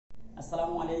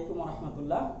আসসালামু আলাইকুম ওয়া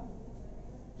রাহমাতুল্লাহ।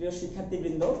 প্রিয়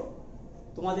শিক্ষার্থীবৃন্দ,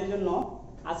 তোমাদের জন্য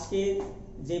আজকে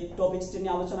যে টপিকসটি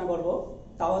নিয়ে আলোচনা করব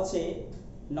তা হচ্ছে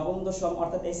নবম দশম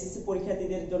অর্থাৎ এসএসসি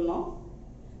পরীক্ষার্থীদের জন্য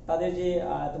তাদের যে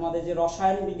তোমাদের যে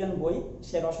রসায়ন বিজ্ঞান বই,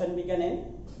 সেই রসায়ন বিজ্ঞানের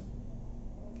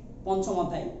পঞ্চম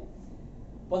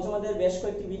অধ্যায়ের বেশ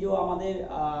কয়েকটি ভিডিও আমাদের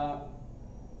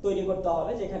তৈরি করতে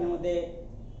হবে, যেখানের মধ্যে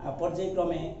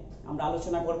পর্যায়ক্রমে আমরা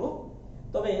আলোচনা করব।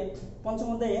 তবে পঞ্চম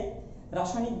অধ্যায়ে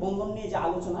রাসায়নিক বন্ধন নিয়ে যে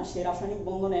আলোচনা, সেই রাসায়নিক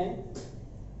বন্ধনের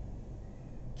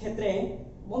ক্ষেত্রে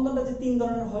বন্ধনটা যে তিন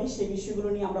ধরনের হয় সেই বিষয়গুলো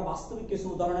নিয়ে আমরা বাস্তবিক কিছু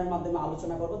উদাহরণের মাধ্যমে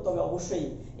আলোচনা করব। তবে অবশ্যই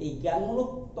এই জ্ঞানমূলক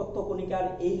তত্ত্ব কণিকার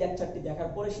এই লেকচারটি দেখার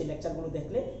পরে সেই লেকচারগুলো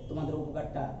দেখলে তোমাদের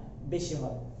উপকারটা বেশি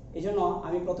হয়। এই জন্য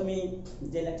আমি প্রথমেই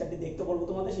যে লেকচারটি দেখতে বলবো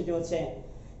তোমাদের, সেটি হচ্ছে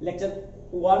লেকচার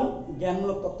 1,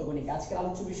 জ্ঞানমূলক তত্ত্ব কণিকা। আজকের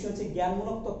আলোচ্য বিষয় হচ্ছে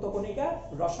জ্ঞানমূলক তত্ত্ব কণিকা,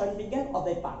 রসায়ন বিজ্ঞান,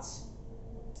 অধ্যায় 5।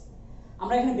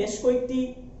 আমরা এখানে বেশ কয়েকটি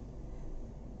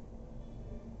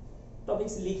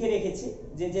টপিকস লিখে রেখেছি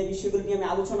যে বিষয়গুলো নিয়ে আমি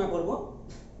আলোচনা করব।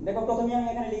 দেখো, প্রথমে আমি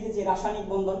এখানে লিখেছি রাসায়নিক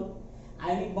বন্ধন,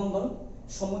 আয়নিক বন্ধন,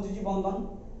 সমযোজী বন্ধন,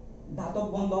 ধাতব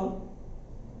বন্ধন।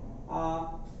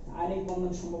 আয়নিক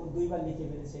বন্ধন সম্ভবত দুইবার লিখে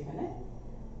ফেলেছি।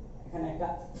 এখানে একটা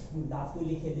ধাতু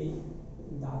লিখে দেই,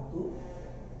 ধাতু।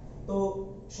 তো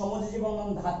সমযোজী বন্ধন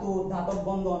ধাতু, ধাতব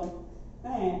বন্ধন,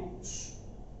 হ্যাঁ,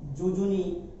 যোজনী,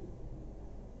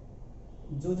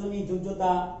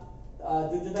 যোজ্যতা,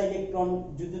 ইলেকট্রন,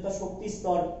 যোজ্যতা শক্তি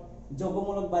স্তর,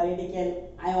 যৌগমূলক বা রেডিক্যাল,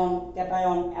 আয়ন,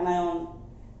 ক্যাটায়ন, অ্যানায়ন।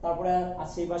 তারপরে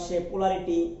আছে পাশে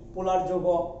পোলারিটি, পোলার যৌগ,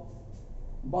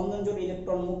 বন্ধন জোড়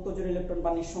ইলেকট্রন, মুক্ত জোড় ইলেকট্রন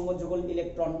বা নিঃসঙ্গ যুগল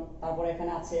ইলেকট্রন। তারপরে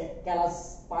এখানে আছে ক্যালাস,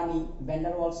 পানি, ভ্যান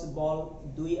ডার ওয়ালস বল,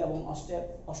 2 এবং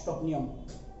অষ্টক নিয়ম।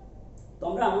 তো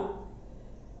আমরা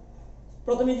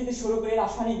প্রথমে যদি শুরু করি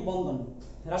রাসায়নিক বন্ধন।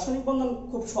 রাসায়নিক বন্ধন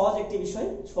খুব সহজ একটি বিষয়,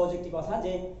 সহজ একটি কথা,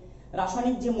 যে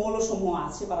রাসায়নিক যে মৌলসমূহ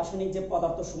আছে বা রাসায়নিক যে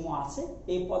পদার্থসমূহ আছে,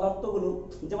 এই পদার্থগুলো,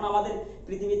 যেমন আমাদের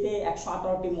পৃথিবীতে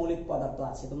 118টি মৌলিক পদার্থ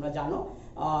আছে, তোমরা জানো।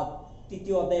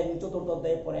 তৃতীয় অধ্যায় এবং চতুর্থ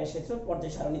অধ্যায়ে পরে এসেছে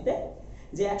পর্যায় সারণীতে,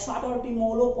 যে 118টি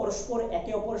মৌল পরস্পর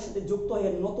একে অপরের সাথে যুক্ত হয়ে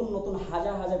নতুন নতুন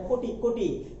হাজার হাজার কোটি কোটি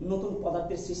নতুন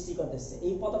পদার্থের সৃষ্টি করতেছে।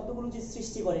 এই পদার্থগুলো যে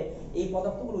সৃষ্টি করে, এই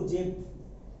পদার্থগুলো যে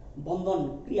বন্ধন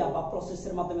ক্রিয়া বা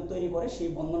প্রসেসের মাধ্যমে তৈরি করে, সেই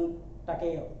বন্ধনটাকে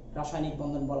রাসায়নিক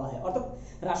বন্ধন বলা হয়। অর্থাৎ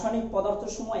রাসায়নিক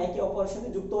পদার্থসমূহ একে অপরের সাথে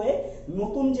যুক্ত হয়ে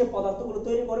নতুন যে পদার্থগুলো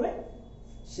তৈরি করবে,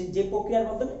 সে যে প্রক্রিয়ার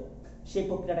মাধ্যমে, সেই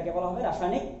প্রক্রিয়াটাকে বলা হবে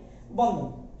রাসায়নিক বন্ধন।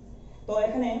 তো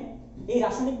এখানে এই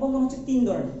রাসায়নিক বন্ধন হচ্ছে তিন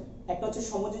ধরনের। একটা হচ্ছে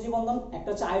সমযোজী বন্ধন, একটা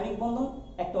হচ্ছে আয়নিক বন্ধন,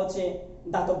 একটা হচ্ছে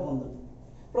ধাতব বন্ধন।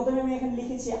 প্রথমে আমি এখানে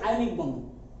লিখেছি আয়নিক বন্ধন।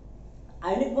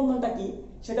 আয়নিক বন্ধনটা কি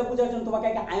সেটা বোঝার জন্য তোমাকে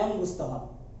একটা আয়ন বুঝতে হবে।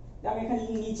 আমি এখানে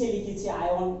নিচে লিখেছি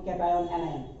আয়ন, ক্যাটায়ন,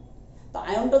 অ্যানায়ন। তো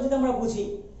আয়নটা যদি আমরা বুঝি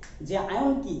যে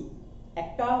আয়ন কি,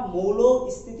 একটা মৌল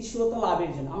স্থিতিশীলতা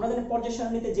লাভের জন্য, আমরা জানি পর্যায়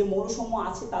সারণীতে যে মৌলসমূহ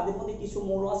আছে তাদের মধ্যে কিছু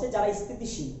মৌল আছে যারা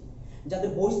স্থিতিশীল, যাদের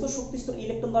বহিস্থ শক্তি স্তর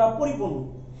ইলেকট্রন দ্বারা পরিপূর্ণ,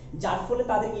 যার ফলে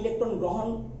তাদের ইলেকট্রন গ্রহণ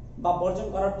বা বর্জন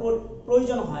করার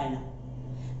প্রয়োজন হয় না।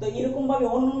 তো এরকম ভাবে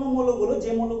অন্যান্য মৌলগুলো,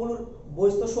 যে মৌলগুলোর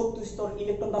বহিস্থ শক্তি স্তর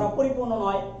ইলেকট্রন দ্বারা পরিপূর্ণ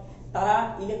নয়, তারা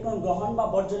ইলেকট্রন গ্রহণ বা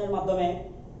বর্জনের মাধ্যমে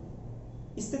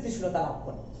স্থিতিশীলতা লাভ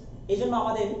করে। এই জন্য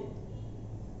আমাদের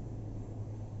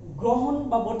গ্রহণ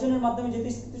বা বর্জনের মাধ্যমে যদি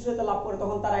স্থিতিশীলতা লাভ করে,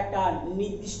 তখন তারা একটা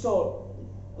নির্দিষ্ট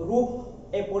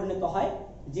রূপে পরিণত হয়,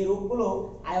 যে রূপগুলো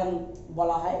আয়ন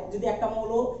বলা হয়। যদি একটা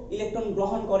মৌল ইলেকট্রন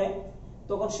গ্রহণ করে,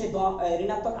 তখন সে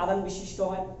ঋণাত্মক আধান বিশিষ্ট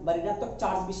হয় বা ঋণাত্মক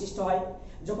চার্জ বিশিষ্ট হয়।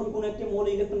 যখন কোনো একটি মৌল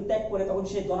ইলেকট্রন ত্যাগ করে, তখন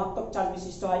সে ধনাত্মক চার্জ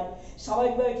বিশিষ্ট হয়।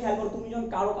 স্বাভাবিকভাবে খেয়াল করো, তুমি যখন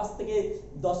কারো কাছ থেকে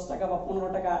 10 টাকা বা 15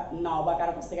 টাকা নাও, বা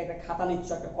কারো কাছ থেকে একটা খাতা নিচ্ছ,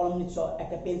 একটা কলম নিচ্ছ,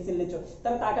 একটা পেন্সিল নিচ্ছ,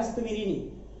 তাহলে তার কাছে তুমি ঋণী,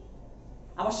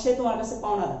 আবার সে তোমার কাছে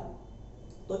পাওনাদার।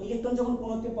 তো ইলেকট্রন যখন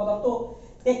কোনো একটি পদার্থ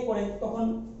ত্যাগ করে, তখন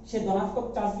সে ধনাত্মক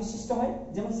চার্জ বিশিষ্ট হয়।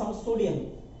 যেমন সোডিয়াম,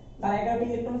 তার 11টি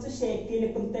ইলেকট্রন আছে, সে একটি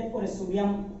ইলেকট্রন ত্যাগ করে সোডিয়াম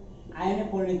আয়নে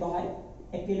পরিণত হয়।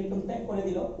 একটি ইলেকট্রন ত্যাগ করে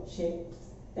দিল, সে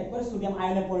ত্যাগ করে সোডিয়াম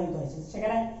আয়নে পরিণত হয়েছে,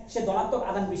 সেখানে সে ধনাত্মক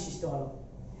আধান বিশিষ্ট হলো।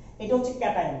 এটা হচ্ছে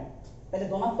ক্যাটায়ন। তাহলে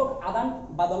ধনাত্মক আধান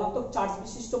বা ধনাত্মক চার্জ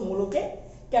বিশিষ্ট মৌলকে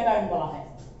ক্যাটায়ন বলা হয়।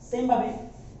 সেম ভাবে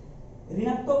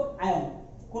ঋণাত্মক আয়ন,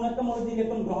 কোন একটা মৌল যদি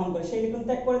ইলেকট্রন গ্রহণ করে, সেই ইলেকট্রন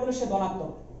ত্যাগ করে দিল, সে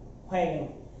ধনাত্মক হয়ে গেল।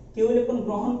 কেউ ইলেকট্রন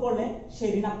গ্রহণ করলে সে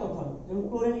ঋণাত্মক হবে। যেমন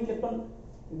ক্লোরিন ইলেকট্রন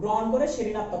গ্রহণ করে, সে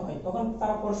ঋণাত্মক হয়। তখন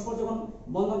তারা পরস্পর যখন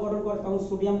বন্ধন গঠন করে, তখন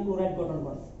সোডিয়াম ক্লোরাইড গঠন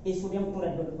করে। এই সোডিয়াম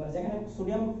ক্লোরাইড গঠন করে, যেখানে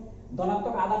সোডিয়াম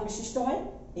ধনাত্মক আধান বিশিষ্ট হয়,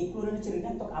 এই ক্লোরিন হচ্ছে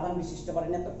ঋণাত্মক আধান বিশিষ্ট বা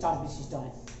ঋণাত্মক চার্জ বিশিষ্ট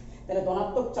হয়। তাহলে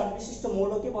ধনাত্মক চার্জ বিশিষ্ট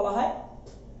মৌলকে বলা হয়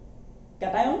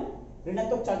ক্যাটায়ন,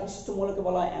 ঋণাত্মক চার্জ বিশিষ্ট মৌলকে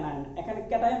বলা হয় অ্যানায়ন। এখানে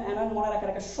ক্যাটায়ন অ্যানায়ন মনে রাখার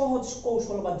একটা সহজ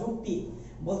কৌশল বা যুক্তি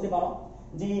বলতে পারো,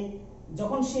 যে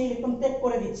যখন সে ইলেকট্রন ত্যাগ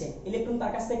করে দিচ্ছে, ইলেকট্রন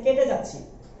তার কাছ থেকে কেটে যাচ্ছে,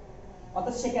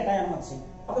 অর্থাৎ সে ক্যাটায়ন হচ্ছে,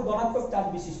 অর্থাৎ ধনাত্মক চার্জ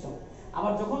বিশিষ্ট।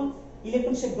 আবার যখন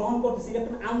ইলেকট্রন সে গ্রহণ করতেছে,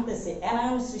 ইলেকট্রন আনতেছে,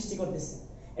 অ্যানায়ন সৃষ্টি করতেছে।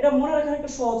 এটা মনে রাখার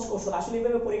একটা সহজ কৌশল, আসলে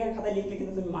এইভাবে পরীক্ষার খাতায় লিখলে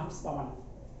কিন্তু তুমি মার্কস পাবা না।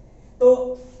 তো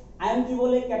আয়ন কি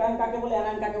বলে, ক্যাটায়ন কাকে বলে,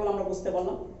 অ্যানায়ন কাকে বলে আমরা বুঝতে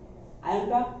পারলাম।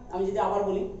 আয়নটা আমি যদি আবার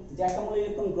বলি যে একটা মৌল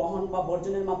ইলেকট্রন গ্রহণ বা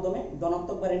বর্জনের মাধ্যমে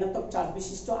ধনাত্মক বা ঋণাত্মক চার্জ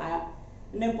বিশিষ্ট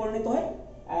আয়নে পরিণত হয়,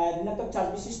 ঋণাত্মক চার্জ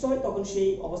বিশিষ্ট হয়, তখন সেই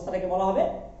অবস্থাটাকে বলা হবে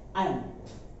আয়ন।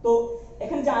 তো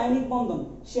এখানে যে আয়নিক বন্ধন,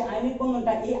 সেই আয়নিক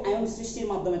বন্ধনটা এই আয়ন সৃষ্টির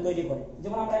মাধ্যমে তৈরি করে।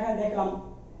 যেমন আমরা এখানে দেখলাম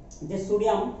যে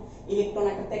সোডিয়াম ইলেকট্রন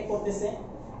একটা ত্যাগ করতেছে,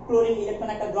 ক্লোরিন ইলেকট্রন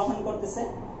একটা গ্রহণ করতেছে।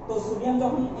 তো সোডিয়াম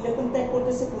যখন ইলেকট্রন ত্যাগ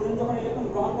করতেছে, ক্লোরিন যখন ইলেকট্রন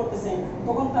গ্রহণ করতেছে,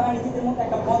 তখন তারা নিজেদের মধ্যে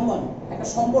একটা বন্ধন, একটা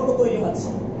সম্পর্ক তৈরি হচ্ছে।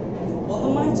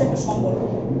 বন্ধন মানে হচ্ছে একটা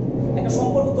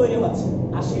সম্পর্ক তৈরি হচ্ছে,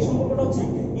 আর সেই সম্পর্কটা হচ্ছে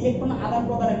ইলেকট্রন আদান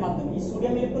প্রদানের মাধ্যমে। এই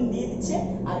সোডিয়াম ইলেকট্রন দিয়ে দিচ্ছে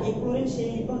আর এই ক্লোরিন সেই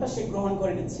ইলেকট্রনটা সে গ্রহণ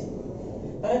করে নিচ্ছে।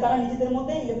 তাহলে তারা নিজেদের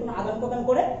মধ্যে ইলেকট্রন আদান প্রদান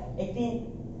করে একটি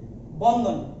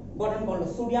বন্ধন গঠন করলো,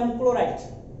 সোডিয়াম ক্লোরাইড।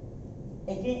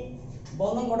 একটি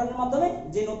বন্ধন গঠনের মাধ্যমে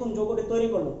যে নতুন যৌগটি তৈরি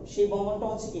করলো, সেই বন্ধনটা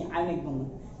হচ্ছে কি আয়নিক বন্ধন।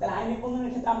 তাহলে আয়নিক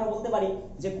বন্ধনের ক্ষেত্রে আমরা বলতে পারি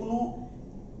যে কোনো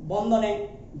বন্ধনে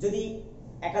যদি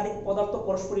একাধিক পদার্থ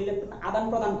পরস্পর ইলেকট্রন আদান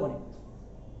প্রদান করে,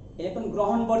 ইলেকট্রন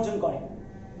গ্রহণ বর্জন করে,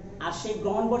 আর সেই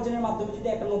গ্রহণ বর্জনের মাধ্যমে যদি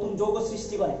একটা নতুন যৌগ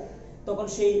সৃষ্টি করে, তখন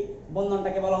সেই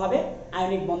বন্ধনটাকে বলা হবে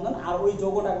আয়নিক বন্ধন, আর ওই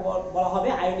যৌগটাকে বলা হবে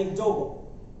আয়নিক যৌগ।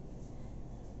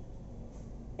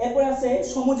 এরপরে আছে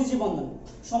সমযোজী বন্ধন।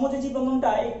 সমযোজী বন্ধনটা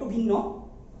একটু ভিন্ন,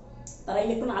 তারা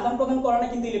ইলেকট্রন আদান প্রদান করে না,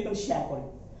 কিন্তু ইলেকট্রন শেয়ার করে।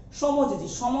 সমযোজী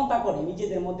সমতা করে,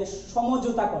 নিজেদের মধ্যে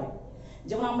সমঝোতা করে।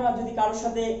 যেমন আমরা যদি কারোর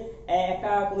সাথে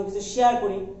একটা কোনো কিছু শেয়ার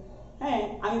করি, হ্যাঁ,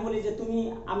 আমি বলি যে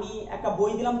আমি একটা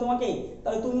বই দিলাম তোমাকে,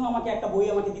 তাহলে তুমিও আমাকে একটা বই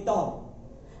আমাকে দিতে হবে।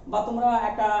 বা তোমরা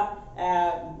একটা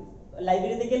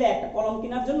লাইব্রেরিতে গেলে একটা কলম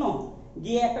কেনার জন্য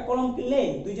গিয়ে একটা কলম কিনলে,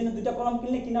 দুইজনে দুইটা কলম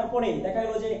কিনলে, কেনার পরে দেখা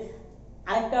গেল যে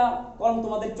আরেকটা কলম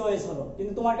তোমাদের চয়েস হলো,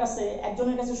 কিন্তু তোমার কাছে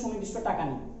একজনের কাছে সুনির্দিষ্ট টাকা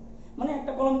নেই। মানে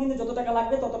একটা কলম কিনতে যত টাকা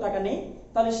লাগবে তত টাকা নেই,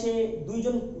 তাহলে সে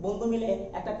দুইজন বন্ধু মিলে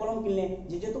একটা কলম কিনলে,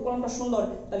 যেহেতু কলমটা সুন্দর,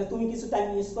 তাহলে তুমি কিছু টাইম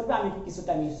ইউজ করবে, আমি কিছু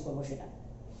টাইম ইউজ করবো সেটা।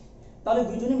 তাহলে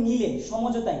দুইজনে মিলে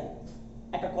সমঝোতায়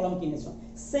একটা কলম কিনেছো।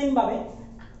 সেম ভাবে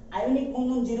আয়নিক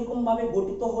বন্ধন যেরকম ভাবে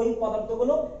গঠিত হয়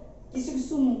পদার্থগুলো, কিছু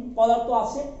কিছু পদার্থ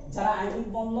আছে যারা আয়নিক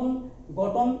বন্ধন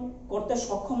গঠন করতে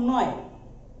সক্ষম নয়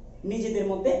নিজেদের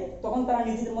মধ্যে, তখন তারা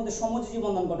নিজেদের মধ্যে সমযোজী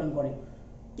বন্ধন গঠন করে।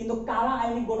 কিন্তু কারা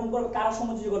আয়নিক গঠন করবে, কারা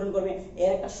সমযোজী গঠন করবে,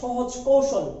 এর একটা সহজ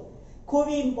কৌশল,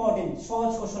 খুবই ইম্পর্টেন্ট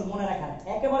সহজ কৌশল মনে রাখার,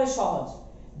 একেবারে সহজ।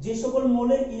 যে সকল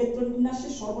মৌলের ইলেকট্রন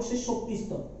বিন্যাসের সর্বশেষ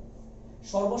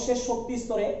শক্তি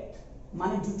স্তরে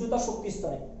মানে যোজ্যতা শক্তি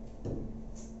স্তরে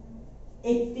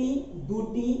একটি,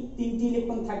 দুটি, তিনটি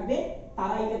ইলেকট্রন থাকবে,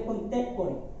 তারা ইলেকট্রন ত্যাগ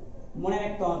করে। মনে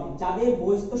রাখতে হবে, যাদের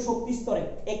বহিস্থ শক্তি স্তরে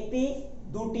একটি,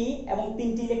 দুটি এবং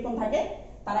তিনটি ইলেকট্রন থাকে,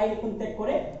 তারা ইলেকট্রন ত্যাগ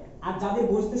করে। আর যাদের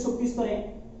বহিস্থ শক্তি স্তরে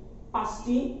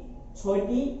 5টি,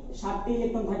 6টি, 7টি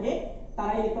ইলেকট্রন থাকে,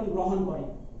 তারা ইলেকট্রন গ্রহণ করে।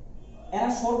 এরা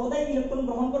সর্বদাই ইলেকট্রন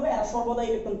গ্রহণ করবে, এরা সর্বদাই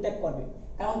ইলেকট্রন ত্যাগ করবে।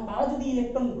 কারণ তারা যদি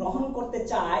ইলেকট্রন গ্রহণ করতে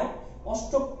চায়,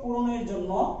 অষ্টক পূরণের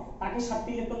জন্য তাকে 7টি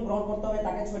ইলেকট্রন গ্রহণ করতে হবে,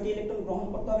 তাকে 6টি ইলেকট্রন গ্রহণ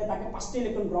করতে হবে, তাকে 5টি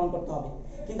ইলেকট্রন গ্রহণ করতে হবে।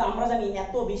 কিন্তু আমরা জানি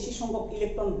এত বেশি সংখ্যক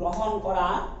ইলেকট্রন গ্রহণ করা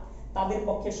তাদের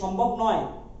পক্ষে সম্ভব নয়।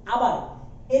 আবার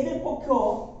এদের পক্ষেও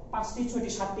 5টি, 6টি,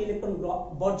 7টি ইলেকট্রন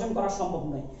বর্জন করা সম্ভব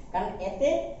নয়, কারণ এতে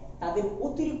তাদের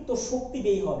অতিরিক্ত শক্তি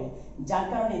ব্যয় হবে, যার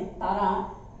কারণে তারা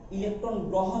ইলেকট্রন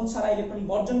গ্রহণ ছাড়া ইলেকট্রন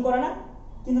বর্জন করে না।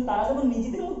 কিন্তু তারা যখন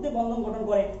নিজেদের মধ্যে বন্ধন গঠন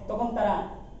করে, তখন তারা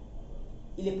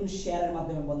ইলেকট্রন শেয়ারের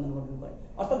মাধ্যমে বন্ধন গঠন করে।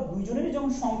 অর্থাৎ দুইজনেরই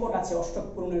যখন সংকট আছে অষ্টক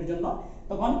পূরণের জন্য,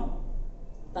 তখন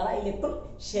তারা ইলেকট্রন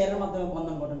শেয়ারের মাধ্যমে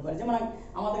বন্ধন গঠন করে। যেমন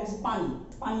আমাদের কাছে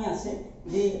পানি আছে,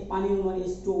 যে পানি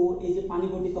H2O, এই যে পানি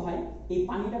গঠিত হয়, এই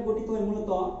পানিটা গঠিত হয় মূলত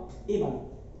এইভাবে,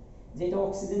 যেটা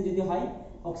অক্সিজেন যদি হয়,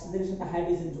 অক্সিজেনের সাথে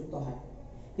হাইড্রোজেন যুক্ত হয়।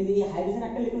 কিন্তু এই হাইড্রোজেন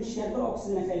একটা ইলেকট্রন শেয়ার করে,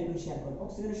 অক্সিজেন একটা ইলেকট্রন শেয়ার করে,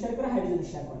 অক্সিজেন শেয়ার করে, হাইড্রোজেন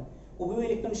শেয়ার করে, উভয়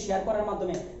ইলেকট্রন শেয়ার করার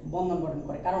মাধ্যমে বন্ধন গঠন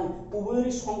করে। কারণ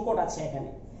উভয়েরই সংকট আছে এখানে।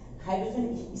 হাইড্রোজেন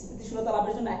স্থিতিশীলতা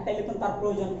লাভের জন্য একটা ইলেকট্রন তার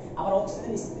প্রয়োজন, আবার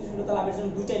অক্সিজেন স্থিতিশীলতা লাভের জন্য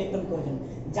দুইটা ইলেকট্রন প্রয়োজন,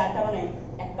 যার কারণে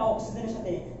একটা অক্সিজেনের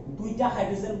সাথে দুইটা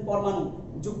হাইড্রোজেন পরমাণু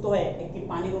যুক্ত হয়ে একটি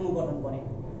পানির অণু গঠন করে।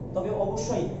 তবে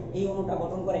অবশ্যই এই অণুটা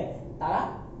গঠন করে তারা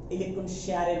ইলেকট্রন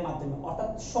শেয়ারের মাধ্যমে, অর্থাৎ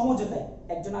সমঝোতায়,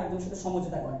 একজন আরেকজনের সাথে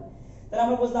সমঝোতা করে। তাহলে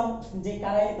আমরা বুঝলাম যে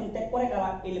কারা ইলেকট্রন ত্যাগ করে, কারা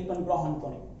ইলেকট্রন গ্রহণ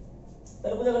করে।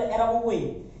 তাহলে বোঝা গেল এরা উভয়ই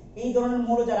এই ধরনের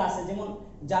মৌল যারা আছে, যেমন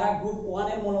যারা গ্রুপ 1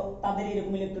 এর মৌল তাদের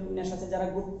এরকম ইলেকট্রন বিন্যাস আছে, যারা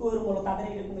গ্রুপ 2 এর মৌল তাদের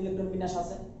এরকম ইলেকট্রন বিন্যাস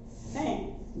আছে। হ্যাঁ,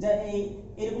 যা এই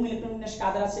এরকম ইলেকট্রন বিন্যাস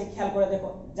কাদের আছে খেয়াল করে দেখো,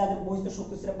 যাদের বহিস্থ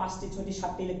শক্তি স্তরে 5টি, 6টি,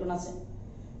 7টি ইলেকট্রন আছে।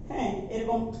 হ্যাঁ,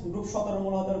 এরকম গ্রুপ 17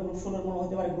 মৌল হতে পারে, গ্রুপ 16 মৌল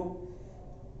হতে পারে, গ্রুপ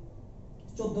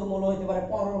 14 মৌল হতে পারে,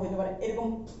 15 হতে পারে, এরকম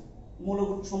মৌল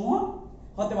গ্রুপ সমূহ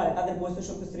হতে পারে, তাদের বহিস্থ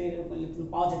শক্তি স্তরে এরকম ইলেকট্রন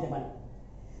পাওয়া যেতে পারে।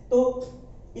 তো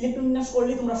ইলেকট্রন বিন্যাস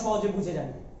করলেই তোমরা সহজে বুঝে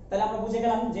যাবে। তাহলে আমরা বুঝে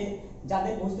গেলাম যে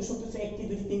যাদের বহিস্থ শক্তিতে একটি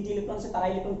দুটি তিনটি ইলেকট্রন আছে তারা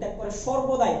ইলেকট্রন ত্যাগ করে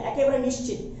সর্বদাই একেবারে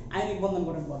নিশ্চিত আয়নিক বন্ধন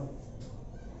গঠন করবে।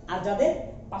 আর যাদের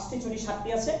 5টি 6টি 7টি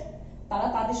আছে তারা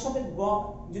তাদের সাথে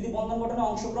যদি বন্ধন গঠনে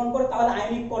অংশগ্রহণ করে তাহলে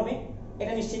আয়নিক করবে,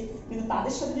 এটা নিশ্চিত। কিন্তু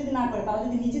তাদের সাথে যদি না করে, তারা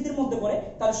যদি নিজেদের মধ্যে করে,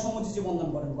 তাহলে সমযোজী বন্ধন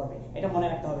গঠন করবে। এটা মনে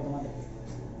রাখতে হবে তোমাদের।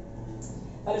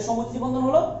 তাহলে সমযোজী বন্ধন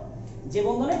হলো যে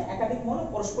বন্ধনে একাধিক মৌল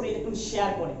পরস্পর ইলেকট্রন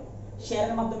শেয়ার করে,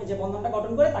 শেয়ারের মাধ্যমে যে বন্ধনটা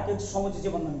গঠন করে তাকে হচ্ছে সমযোজী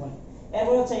বন্ধন বলে।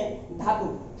 এরপর হচ্ছে ধাতু।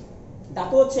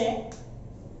 ধাতু হচ্ছে,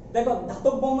 দেখো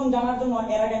ধাতব বন্ধন জানার জন্য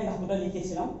এর আগে আমি ধাতুটা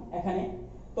লিখেছিলাম এখানে।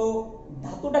 তো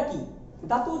ধাতুটা কি?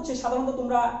 ধাতু হচ্ছে সাধারণত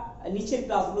তোমরা নিচের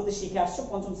ক্লাসগুলোতে শিখে আসছো,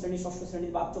 পঞ্চম শ্রেণী, ষষ্ঠ শ্রেণী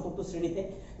বা চতুর্থ শ্রেণীতে,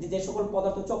 যে সকল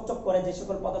পদার্থ চকচক করে, যে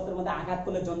সকল পদার্থের মধ্যে আঘাত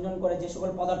করলে ঝনঝন করে, যে সকল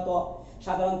পদার্থ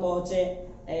সাধারণত হচ্ছে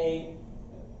এই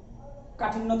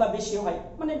কাঠিন্যতা বেশি হয়,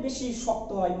 মানে বেশি শক্ত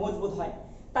হয়, মজবুত হয়,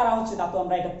 তারা হচ্ছে ধাতু।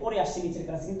 আমরা এটা পড়ে আসছি নিচের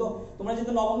ক্লাসে, কিন্তু তোমরা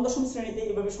যদি নবম দশম শ্রেণীতে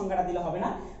এইভাবে সংজ্ঞাটা দিলে হবে না।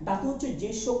 ধাতু হচ্ছে যে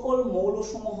সকল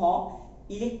মৌলসমূহ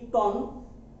ইলেকট্রন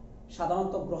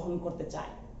সাধারণত গ্রহণ করতে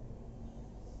চায়,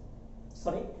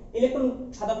 ইলেকট্রন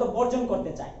সাধারণত বর্জন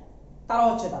করতে চায়, তারা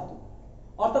হচ্ছে ধাতু।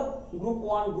 অর্থাৎ গ্রুপ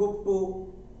 1, গ্রুপ 2,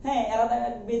 হ্যাঁ, এরা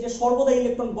দেখবে যে সর্বদা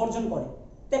ইলেকট্রন বর্জন করে,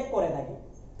 ত্যাগ করে থাকে,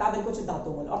 তাদেরকে হচ্ছে ধাতু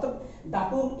বলে। অর্থাৎ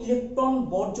ধাতুর ইলেকট্রন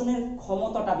বর্জনের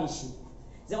ক্ষমতাটা বেশি।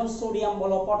 যেমন সোডিয়াম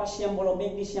বলো, পটাশিয়াম বলো,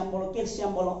 ম্যাগনেসিয়াম বলো,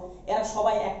 ক্যালসিয়াম বলো, এরা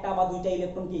সবাই একটা বা দুইটা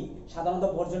ইলেকট্রন কি সাধারণত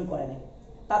বর্জন করে নেয়,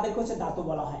 তাদেরকে হচ্ছে ধাতু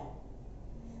বলা হয়।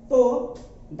 তো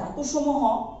ধাতুসমূহ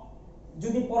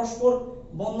যদি পরস্পর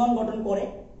বন্ধন গঠন করে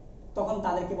তখন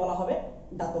তাদেরকে বলা হবে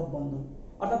ধাতব বন্ধন।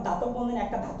 অর্থাৎ ধাতব বন্ধনে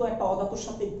একটা ধাতু একটা অধাতুর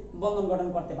সাথে বন্ধন গঠন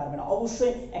করতে পারবে না,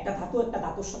 অবশ্যই একটা ধাতু একটা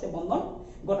ধাতুর সাথে বন্ধন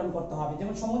গঠন করতে হবে।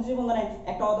 যেমন সমযোজী বন্ধনে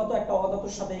একটা অধাতু একটা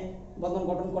অধাতুর সাথে বন্ধন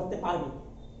গঠন করতে পারবে,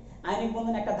 আয়নিক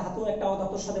বন্ধনে একটা ধাতু একটা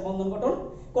অধাতুর সাথে বন্ধন গঠন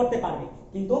করতে পারবে,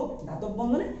 কিন্তু ধাতব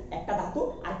বন্ধনে একটা ধাতু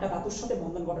আরেকটা ধাতুর সাথে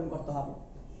বন্ধন গঠন করতে হবে।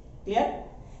 ক্লিয়ার?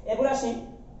 এরপর আসি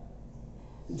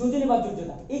যোজনী বা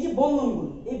যোজ্যতা। এই যে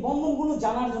বন্ধনগুলো, এই বন্ধনগুলো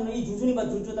জানার জন্য এই যোজনী বা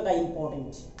যোজ্যতাটা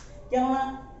ইম্পর্টেন্ট। কেননা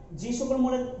যে সকল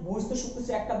মৌলের বহিস্থ শক্তি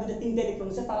একটা দুইটা তিনটা ইলেকট্রন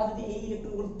আছে, তারা যদি এই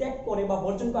ইলেকট্রনগুলো ত্যাগ করে বা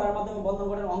বর্জন করার মাধ্যমে বন্ধন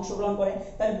গঠনে অংশগ্রহণ করে,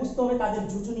 তাহলে বুঝতে হবে তাদের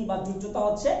যোজনী বা যোজ্যতা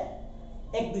হচ্ছে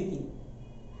 1, 2, 3।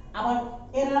 আবার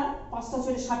এরা 5টা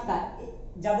 6টা 7টা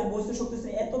যাদের বহিস্থ শক্তি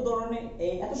এত ধরনের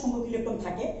এত সংখ্যক ইলেকট্রন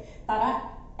থাকে, তারা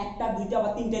একটা দুইটা বা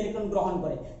তিনটা ইলেকট্রন গ্রহণ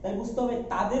করে, তাহলে বুঝতে হবে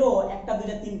তাদেরও একটা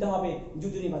দুইটা তিনটা হবে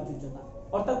যোজনী বা যোজ্যতা।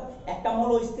 অর্থাৎ একটা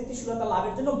মৌল স্থিতিশীলতা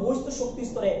লাভের জন্য বহিস্থ শক্তি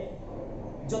স্তরে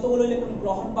যতগুলো ইলেকট্রন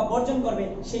গ্রহণ বা বর্জন করবে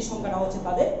সেই সংখ্যাটা হচ্ছে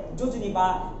তাদের যোজনী। বা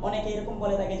অনেকে এরকম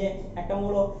বলে থাকে যে একটা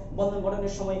মৌল বন্ধন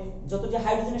গঠনের সময় যতটি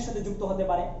হাইড্রোজেনের সাথে যুক্ত হতে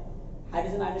পারে,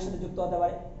 হাইড্রোজেন আয়নের সাথে যুক্ত হতে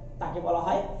পারে, তাকে বলা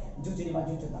হয় যোজনী বা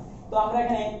যোজ্যতা। তো আমরা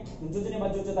এখানে যোজনী বা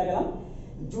যোজ্যতা গেলাম।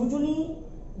 যোজনী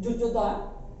যোজ্যতা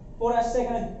পরে আসছে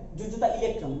এখানে যোজ্যতা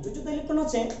ইলেকট্রন। যোজ্যতা ইলেকট্রন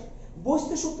হচ্ছে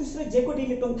বহিস্থ শক্তি স্তরে যে কটি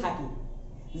ইলেকট্রন থাকে।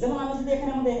 যেমন আমি যদি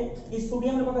এখানে আমাদের এই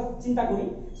সোডিয়ামের কথা চিন্তা করি,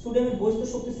 সোডিয়ামের বহিস্থ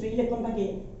শক্তি স্তরে ইলেকট্রন থাকে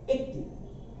 1টি।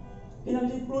 কিন্তু আমি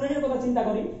যদি ক্লোরিনের কথা চিন্তা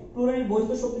করি, ক্লোরিনের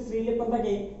বহিস্থ শক্তি স্তরে ইলেকট্রন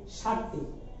থাকে 60টি,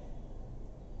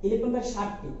 ইলেকট্রন থাকে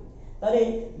 60টি। তাহলে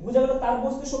বোঝা গেল তার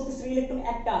বহিস্থ শক্তি স্তরে ইলেকট্রন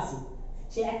একটা আছে,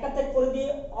 সে একটা ত্যাগ করে দিয়ে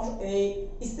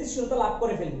স্থিতিশীলতা লাভ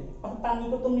করে ফেলবে, অর্থাৎ তার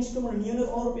নিকটতম নিষ্ক্রমণ নিয়নের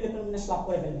অনুরূপ ইলেকট্রন বিন্যাস লাভ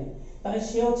করে ফেলবে। তাহলে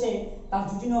সে হচ্ছে তার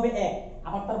যোজনী হবে 1।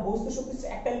 আবার তার বহিস্থ শক্তি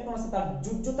স্তরে একটা ইলেকট্রন আছে, তার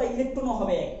যোজ্যতা ইলেকট্রনও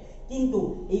হবে 1। কিন্তু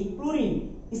এই ক্লোরিন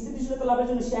স্থিতিশীলতা লাভের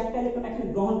জন্য সে একটা ইলেকট্রন এখানে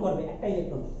গ্রহণ করবে, একটা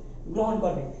ইলেকট্রন গ্রহণ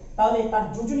করবে, তাহলে তার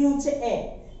যোজনী হচ্ছে 1,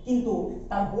 কিন্তু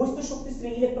তার বহিস্থ শক্তি স্তরে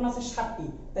ইলেকট্রন আছে 60টি,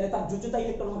 তাহলে তার যোজ্যতা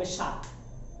ইলেকট্রন হবে 7।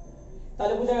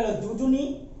 তাহলে বোঝা গেল যোজনী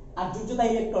আর যোজ্যতা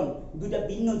ইলেকট্রন দুইটা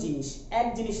ভিন্ন জিনিস, এক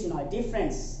জিনিস নয়,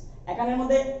 ডিফারেন্স। এখানের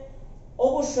মধ্যে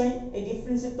অবশ্যই এই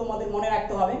ডিফারেন্স তোমাদের মনে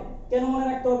রাখতে হবে। কেন মনে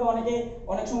রাখতে হবে?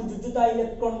 অনেক সময় যোজ্যতা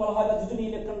ইলেকট্রন বলা হয় বা যোজনী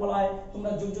ইলেকট্রন বলা হয়,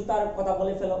 তোমরা যোজ্যতার কথা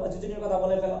বলে ফেলো বা যোজনীর কথা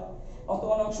বলে ফেলো,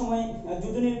 অথবা অনেক সময়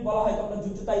যোজনীর বলা হয় তোমরা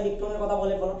যোজ্যতা ইলেকট্রনের কথা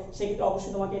বলে ফেলো, সেক্ষেত্রে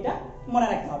অবশ্যই তোমাকে এটা মনে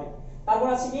রাখতে হবে। তারপর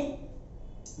আছে কি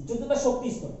যোজ্যতা শক্তি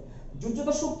স্তর।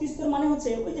 যোজ্যতা শক্তি স্তর মানে হচ্ছে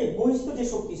ওই যে বহিস্থ যে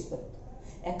শক্তি স্তর,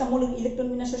 একটা মৌলের ইলেকট্রন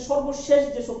বিন্যাসের সর্বশেষ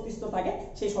যে শক্তি স্তর থাকে,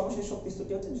 সেই সর্বশেষ শক্তি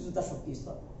স্তরটি হচ্ছে যোজ্যতা শক্তি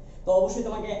স্তর। তো অবশ্যই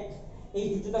তোমাকে এই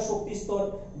যোজ্যতা শক্তি স্তর,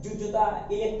 যোজ্যতা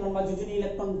ইলেকট্রন বা যোজনী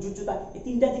ইলেকট্রন, যোজ্যতা, এই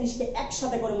তিনটা জিনিসকে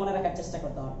একসাথে করে মনে রাখার চেষ্টা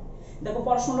করতে হবে। দেখো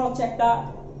পড়াশোনা হচ্ছে একটা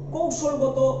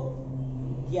কৌশলগত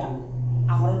জ্ঞান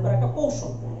আহরণ করা, একটা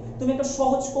কৌশল। তুমি একটা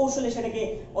সহজ কৌশলে সেটাকে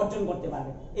অর্জন করতে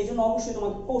পারবে। এই জন্য অবশ্যই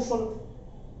তোমাকে কৌশল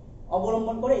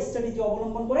অবলম্বন করে, স্ট্র্যাটেজি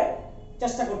অবলম্বন করে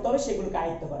চেষ্টা করতে হবে সেগুলোকে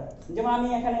আয়ত্ত করার। যেমন আমি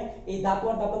এখানে এই ধাতু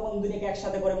আর ধাতব বন্ধন দুটোকে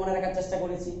একসাথে করে মনে রাখার চেষ্টা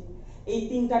করেছি, এই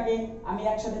তিনটাকে আমি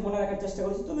একসাথে মনে রাখার চেষ্টা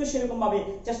করেছি। তুমিও সেরকম ভাবে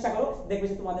চেষ্টা করো, দেখবে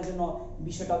যে তোমাদের জন্য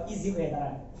বিষয়টা ইজি হয়ে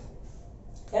দাঁড়াবে।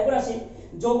 এরপর আসি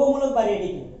যৌগমূলক বা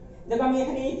রেডিকেল। দেখো আমি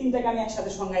এখানে এই তিনটাকে আমি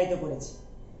একসাথে সংজ্ঞায়িত করেছি।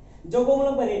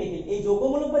 যৌগমূলক বা রেডিকেল, এই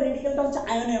যৌগমূলক বা রেডিকেলটা হচ্ছে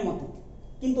আয়নের মতো,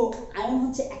 কিন্তু আয়ন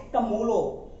হচ্ছে একটা মৌল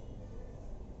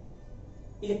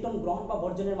ইলেকট্রন গ্রহণ বা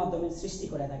বর্জনের মাধ্যমে সৃষ্টি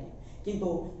করে থাকে, কিন্তু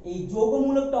এই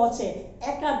যৌগমূলকটা হচ্ছে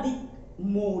একাধিক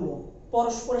মৌল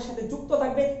পরস্পরের সাথে যুক্ত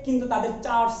থাকবে কিন্তু তাদের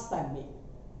চার্জ থাকবে,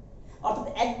 অর্থাৎ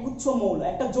একগুচ্ছ মৌল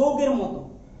একটা যৌগের মতো।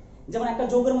 যেমন একটা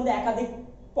যৌগের মধ্যে একাধিক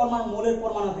পরমাণু মৌলের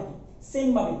পরমাণু থাকে, সেম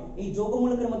ভাবে এই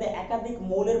যৌগমূলকের মধ্যে একাধিক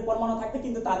মৌলের পরমাণু থাকবে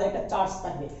কিন্তু তাদের একটা চার্জ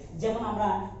থাকবে। যেমন আমরা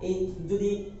এই যদি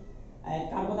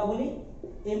কার কথা বলি,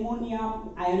 অ্যামোনিয়াম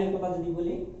আয়নের কথা যদি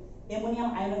বলি, অ্যামোনিয়াম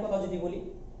আয়নের কথা যদি বলি,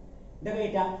 দেখো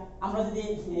এটা আমরা যদি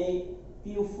এই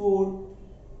PO4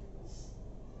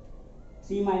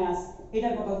 3-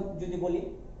 এটার কথা যদি বলি,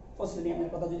 ফসফেনিয়ামের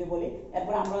কথা যদি বলি,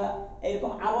 এরপর আমরা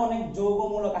এরকম আরো অনেক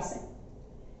যৌগমূলক আছে,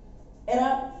 এরা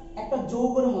একটা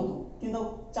যৌগের মতো কিন্তু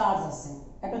চার্জ আছে,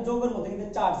 একটা যৌগের মতো কিন্তু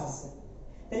চার্জ আছে,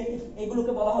 তাই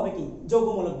এগুলোকে বলা হবে কি,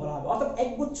 যৌগমূলক বলা হবে। অর্থাৎ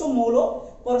একগুচ্ছ মৌল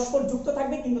পরস্পর যুক্ত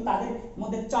থাকবে কিন্তু তাদের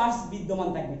মধ্যে চার্জ বিদ্যমান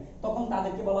থাকবে, তখন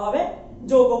তাদেরকে বলা হবে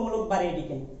যৌগমূলক বা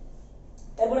রেডিকেল।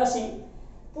 এরপর আসি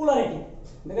পোলারিটি।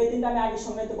 দেখো এই তিনটা আমি আগে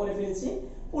সংজ্ঞায়িত করে ফেলেছি।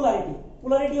 পোলারিটি,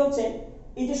 পোলারিটি হচ্ছে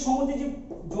এই যে সমযোজী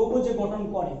যৌগ যে গঠন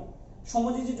করে,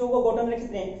 সমযোজী যৌগ গঠনের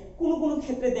ক্ষেত্রে কোন কোন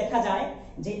ক্ষেত্রে দেখা যায়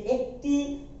যে একটি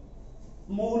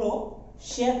মৌল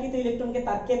শেয়ারকৃত ইলেকট্রনকে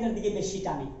তার কেন্দ্রের দিকে বেশি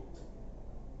টানে।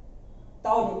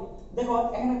 তাহলে দেখো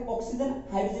এখানে অক্সিজেন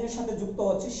হাইড্রোজেনের সাথে যুক্ত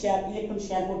হচ্ছে, শেয়ার ইলেকট্রন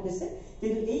শেয়ার করতেছে,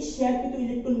 কিন্তু এই শেয়ারকৃত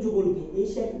ইলেকট্রন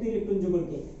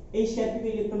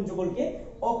যুগলকে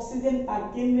অক্সিজেন তার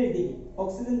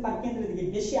কেন্দ্রের দিকে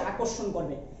বেশি আকর্ষণ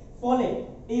করবে, ফলে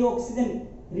এই অক্সিজেন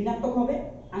ঋণাত্মক হবে,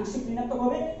 আংশিক ঋণাত্মক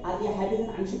হবে, আর এই হাইড্রোজেন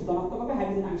আংশিক ধনাত্মক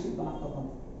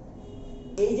হবে,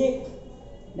 এই যে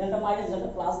ডেল্টা মাইনাস ডেল্টা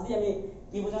প্লাস দিয়ে আমি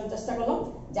কি বোঝানোর চেষ্টা করলাম,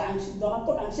 যে আংশিক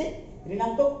ধনাত্মক আংশিক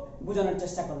ঋণাত্মক বোঝানোর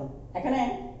চেষ্টা করলাম। এখানে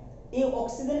এই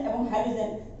অক্সিজেন এবং হাইড্রোজেন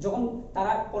যখন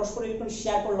তারা পরস্পর ইলেকট্রন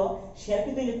শেয়ার করলো,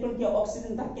 শেয়ারকৃত ইলেকট্রনকে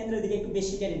অক্সিজেন তার কেন্দ্রের দিকে একটু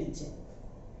বেশি টেনে নিচ্ছে।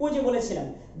 ওই যে বলেছিলাম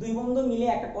দুই বন্ধু মিলে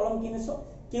একটা কলম কিনেছো,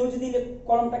 কেউ যদি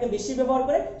কলমটাকে বেশি ব্যবহার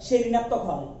করে সে ঋণাত্মক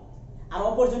হবে, আর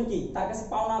অপরজন কি তার কাছে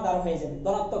পাওনাদার হয়ে যাবে,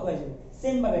 ধনাত্মক হয়ে যাবে।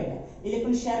 সেম ভাবে এটা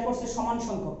ইলেকট্রন শেয়ার করছে সমান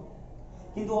সংখ্যক,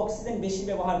 কিন্তু অক্সিজেন বেশি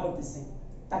ব্যবহার করতেছে,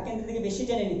 তার কেন্দ্রের দিকে বেশি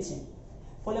টেনে নিচ্ছে,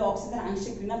 ফলে অক্সিজেন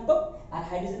আংশিক ঋণাত্মক আর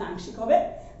হাইড্রোজেন আংশিক হবে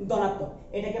ধনাত্মক।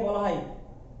 এটাকে বলা হয়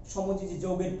সমযোজী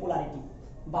যৌগের পোলারিটি।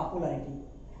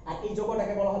 আর এই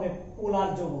যৌগটাকে বলা হবে পোলার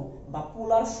যৌগ বা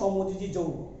পোলার সমযোজী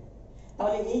যৌগ।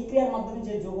 তাহলে এই ক্রিয়ার মাধ্যমে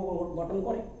যে যৌগ গঠন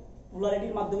করে,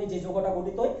 পোলারিটির মাধ্যমে যে যৌগটা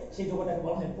গঠিত হয় সেই যৌগটাকে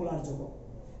বলা হয় পোলার যৌগ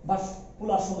বা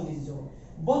পোলার সমযোজী যৌগ।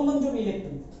 বন্ধন যৌগ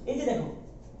ইলেকট্রন, এই যে দেখো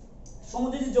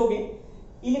সমযোজী যৌগে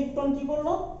ইলেকট্রন কি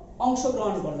করলো,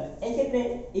 অংশগ্রহণ করলো। এই ক্ষেত্রে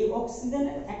এই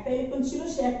অক্সিজেনের একটা ইলেকট্রন ছিল,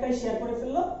 সে একটাই শেয়ার করে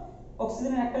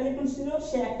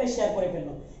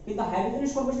ফেললো, কিন্তু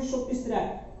হাইড্রোজেনের সর্বশেষ শক্তি স্থির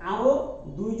আরো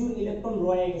 2 জুল ইলেকট্রন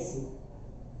রয়ে গেছে,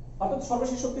 অর্থাৎ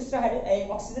সর্বশেষ শক্তি স্থির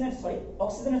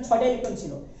অক্সিজেনের 6টা ইলেকট্রন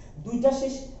ছিল, 2টা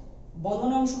শেষ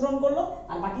বন্ধনে অংশগ্রহণ করলো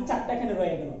আর বাকি 4টা এখানে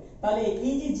রয়ে গেল। তাহলে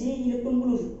এই যে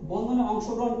ইলেকট্রনগুলো বন্ধনে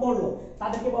অংশগ্রহণ করলো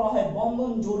তাদেরকে বলা হয়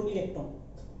বন্ধন জোড় ইলেকট্রন।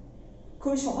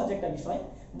 খুবই সহজ একটা বিষয়,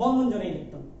 বন্ধন জোড়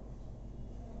ইলেকট্রন।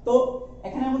 তো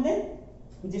এখানের মধ্যে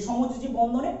যে সমযোজী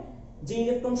বন্ধনে যে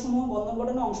ইলেকট্রন সমূহ বন্ধন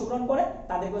গঠনে অংশগ্রহণ করে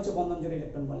তাদেরকে হচ্ছে বন্ধন জোড়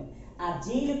ইলেকট্রন বলে, আর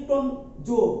যে ইলেকট্রন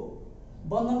জোড়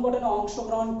বন্ধন গঠনে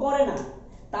অংশগ্রহণ করে না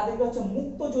তাদেরকে হচ্ছে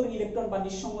মুক্ত জোড় ইলেকট্রন বা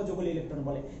নিঃসঙ্গ যুগল ইলেকট্রন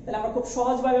বলে। তাহলে আমরা খুব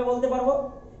সহজভাবে বলতে পারবো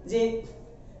যে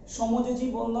সমযোজী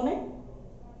বন্ধনে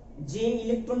যে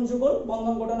ইলেকট্রন যুগল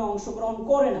বন্ধন গঠনে অংশগ্রহণ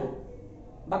করে না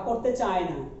বা করতে চায়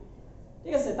না,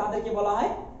 ঠিক আছে, তাদেরকে বলা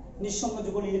হয় নিঃসঙ্গ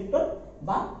যুগল ইলেকট্রন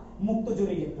বা মুক্ত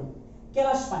জোড় ইলেকট্রন।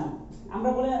 কেলাস পানি আমরা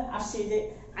বলে আসছি যে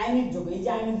আয়নিক যৌগ, এই যে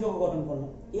আয়নিক যৌগ গঠন করলো,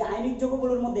 এই আয়নিক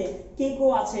যৌগগুলোর মধ্যে কেউ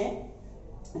আছে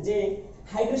যে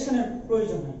হাইড্রেশনের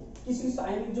প্রয়োজন হয়। কিছু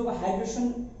আয়নিক যৌগ হাইড্রেশন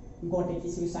ঘটে,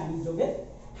 কিছু আয়নিক যৌগের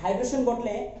হাইড্রেশন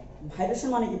ঘটলে, হাইড্রেশন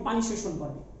মানে কি পানি শোষণ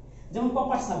করবে। যেমন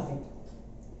কপার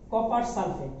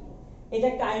সালফেট এটা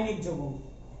একটা আয়নিক যৌগ,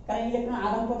 কারণ ইলেকট্রন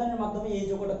আদান প্রদানের মাধ্যমে এই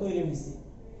যৌগটা তৈরি হয়েছে।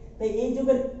 তাই এই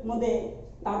যৌগের মধ্যে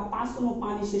তার 5 অণু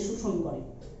পানি সে শোষণ করে,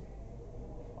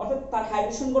 অর্থাৎ তার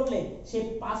হাইড্রেশন ঘটলে সে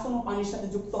 5 অণু পানির সাথে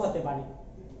যুক্ত হতে পারে।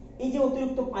 এই যে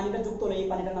অতিরিক্ত পানিটা যুক্ত হলো এই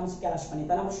পানিটার নাম হচ্ছে কেলাস পানি।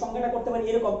 তাহলে আমরা সংজ্ঞাটা করতে পারি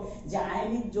এরকম যে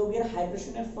আয়নিক যৌগের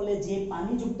হাইড্রেশনের ফলে যে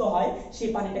পানি যুক্ত হয় সেই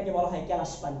পানিটাকে বলা হয়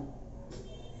কেলাস পানি।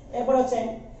 এরপর হচ্ছে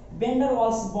ভ্যান ডার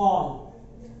ওয়ালস বল।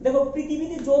 দেখো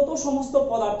পৃথিবীতে যত সমস্ত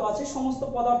পদার্থ আছে সমস্ত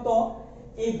পদার্থ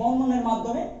এই বন্ধনের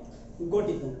মাধ্যমে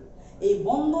গঠিত। এই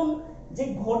বন্ধন যে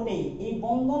ঘটে, এই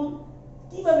বন্ধন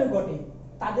কিভাবে ঘটে,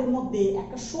 তাদের মধ্যে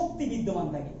একটা শক্তি বিদ্যমান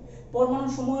থাকে। পরমাণু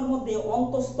সমূহের মধ্যে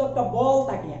অন্তঃস্থ একটা বল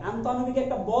থাকে, আন্তঃআণবিক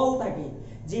একটা বল থাকে,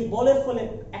 যে বলের ফলে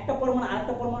একটা পরমাণু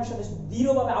আরেকটা পরমাণুর সাথে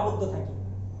দৃঢ়ভাবে আবদ্ধ থাকে।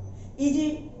 এই যে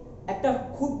একটা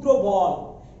ক্ষুদ্র বল,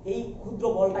 এই ক্ষুদ্র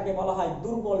বলটাকে বলা হয়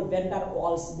দুর্বল ভ্যান ডার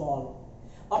ওয়ালস বল।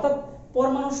 অর্থাৎ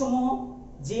পরমাণু সমূহ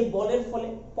যে বলের ফলে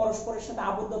পরস্পরের সাথে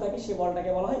আবদ্ধ থাকে সেই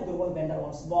বলটাকে বলা হয় দুর্বল ভ্যান ডার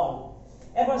ওয়ালস বল।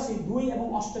 এবার সেই 2 এবং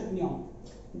অষ্টক নিয়ম।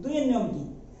 2 এর নিয়ম কি?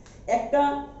 একটা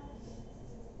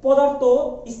পদার্থ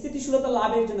স্থিতিশীলতা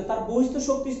লাভের জন্য তার বহিস্থ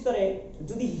শক্তি স্তরে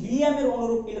যদি হিলিয়ামের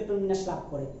অনুরূপ ইলেকট্রন বিন্যাস লাভ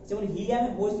করে, যেমন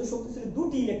হিলিয়ামের বহিস্থ শক্তি স্তরে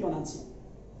 2টি ইলেকট্রন আছে,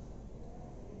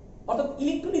 অর্থাৎ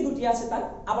ইলেকট্রনই 2টি আছে তার,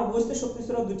 আবার বহিস্থ শক্তি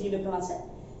স্তরেও 2টি ইলেকট্রন আছে,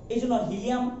 এই জন্য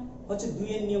হিলিয়াম হচ্ছে 2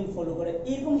 এর নিয়ম ফলো করে।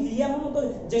 এরকম হিলিয়ামের মতো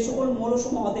যে সকল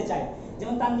মৌলসমূহ হতে চায়,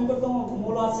 যেমন তার নিকটতম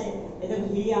মৌল আছে এদের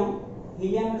হিলিয়াম,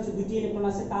 হিলিয়ামের হচ্ছে 2টি ইলেকট্রন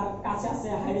আছে, তার কাছে আছে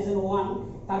হাইড্রোজেন 1,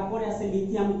 তারপরে আছে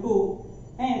লিথিয়াম 2,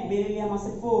 হ্যাঁ, বেরিলিয়াম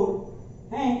আছে 4,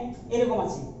 হ্যাঁ, এরকম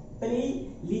আছে। তাহলে এই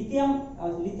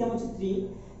লিথিয়াম হচ্ছে 3,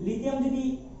 লিথিয়াম যদি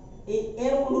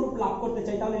এর অনুরূপ লাভ করতে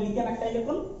চায় তাহলে লিথিয়াম একটা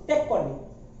ইলেকট্রন ত্যাগ করবে,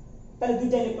 তাহলে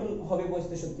 2টা ইলেকট্রন হবে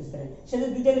বহিস্থ শক্তি স্তরে। সে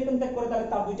যদি 2টা ইলেকট্রন ত্যাগ করে তাহলে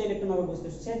তার 2টা ইলেকট্রন হবে বহিস্থ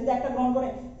শক্তি। সে যদি একটা গ্রহণ করে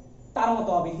তার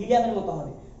মতো হবে, হিলিয়ামের মতো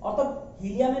হবে। অর্থাৎ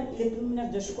হিলিয়ামের ইলেকট্রন বিন্যাস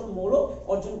যে সকল মৌল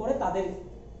অর্জন করে তাদের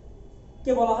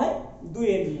কে বলা হয় 2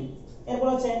 এর নিয়ম। এরপর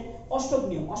হচ্ছে অষ্টক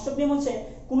নিয়ম। অষ্টক নিয়ম হচ্ছে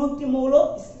কোন একটি মৌল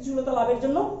স্থিতিশীলতা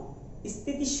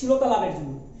লাভের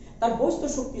জন্য তার বহিস্থ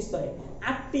শক্তি স্তরে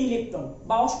 8টি ইলেকট্রন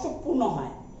বা অষ্টক পূর্ণ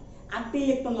হয়, 8টি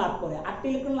ইলেকট্রন লাভ করে। 8টি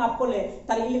ইলেকট্রন লাভ করলে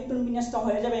তার ইলেকট্রন বিন্যাসটা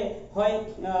হয়ে যাবে হয়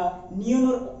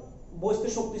নিয়নের বহিস্থ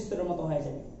শক্তি স্তরের মতো হয়ে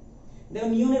যাবে। দেখো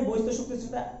নিয়নের বহিস্থ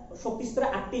শক্তি স্তরে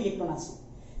 8টি ইলেকট্রন আছে,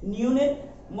 নিয়নের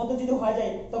মতো যদি হয়ে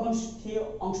যায় তখন সেই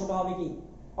অংশটা হবে কি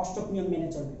অষ্টক নিয়ম মেনে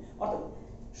চলবে। অর্থাৎ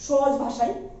সহজ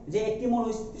ভাষায় যে একটি মৌল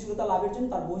স্থিতিশীলতা লাভের জন্য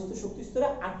তার বহিস্থ শক্তি স্তরে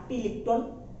 8টি ইলেকট্রন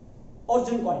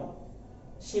অর্জন করে,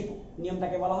 সেই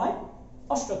নিয়মটাকে বলা হয়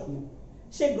অষ্টক নিয়ম।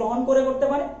 সে গ্রহণ করে করতে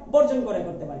পারে, বর্জন করে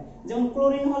করতে পারে। যেমন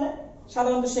ক্লোরিন হলে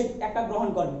সাধারণত সে একটা গ্রহণ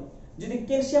করবে, যদি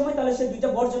ক্যালসিয়াম হয় তাহলে সে 2টা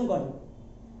বর্জন করবে।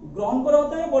 গ্রহণ করা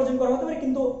হতে পারে, বর্জন করা হতে পারে,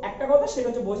 কিন্তু একটা কথা সেটা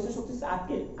হচ্ছে বহিস্থ শক্তি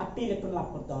 8টি ইলেকট্রন লাভ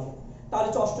করতে হবে, তাহলে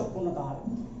হচ্ছে অষ্টক পূর্ণতা হবে।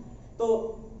 তো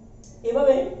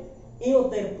এভাবে এই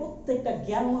অধ্যায়ের প্রত্যেকটা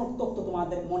জ্ঞানমূলক তত্ত্ব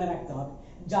তোমাদের মনে রাখতে হবে।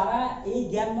 যারা এই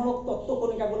জ্ঞানমূলক তত্ত্ব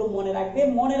কণিকাগুলো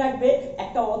মনে রাখবে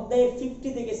একটা অধ্যায়ের 50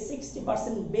 থেকে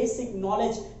 60% বেসিক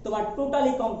নলেজ তোমার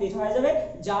টোটালি কমপ্লিট হয়ে যাবে,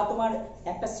 যা তোমার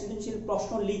একটা সৃজনশীল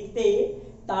প্রশ্ন লিখতে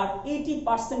তার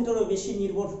 80%-এরও বেশি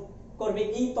নির্ভর করবে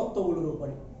এই তত্ত্বগুলোর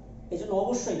উপরে। এজন্য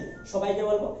অবশ্যই সবাইকে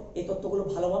বলবো এই তত্ত্বগুলো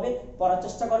ভালোভাবে পড়ার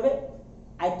চেষ্টা করবে,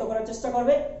 আয়ত্ত করার চেষ্টা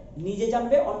করবে, নিজে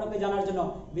জানবে, অন্যকে জানার জন্য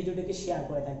ভিডিওটিকে শেয়ার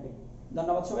করে থাকবে।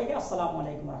 ধন্যবাদ সবাইকে। আসসালামু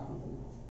আলাইকুম ওয়া রাহমাতুল্লাহ।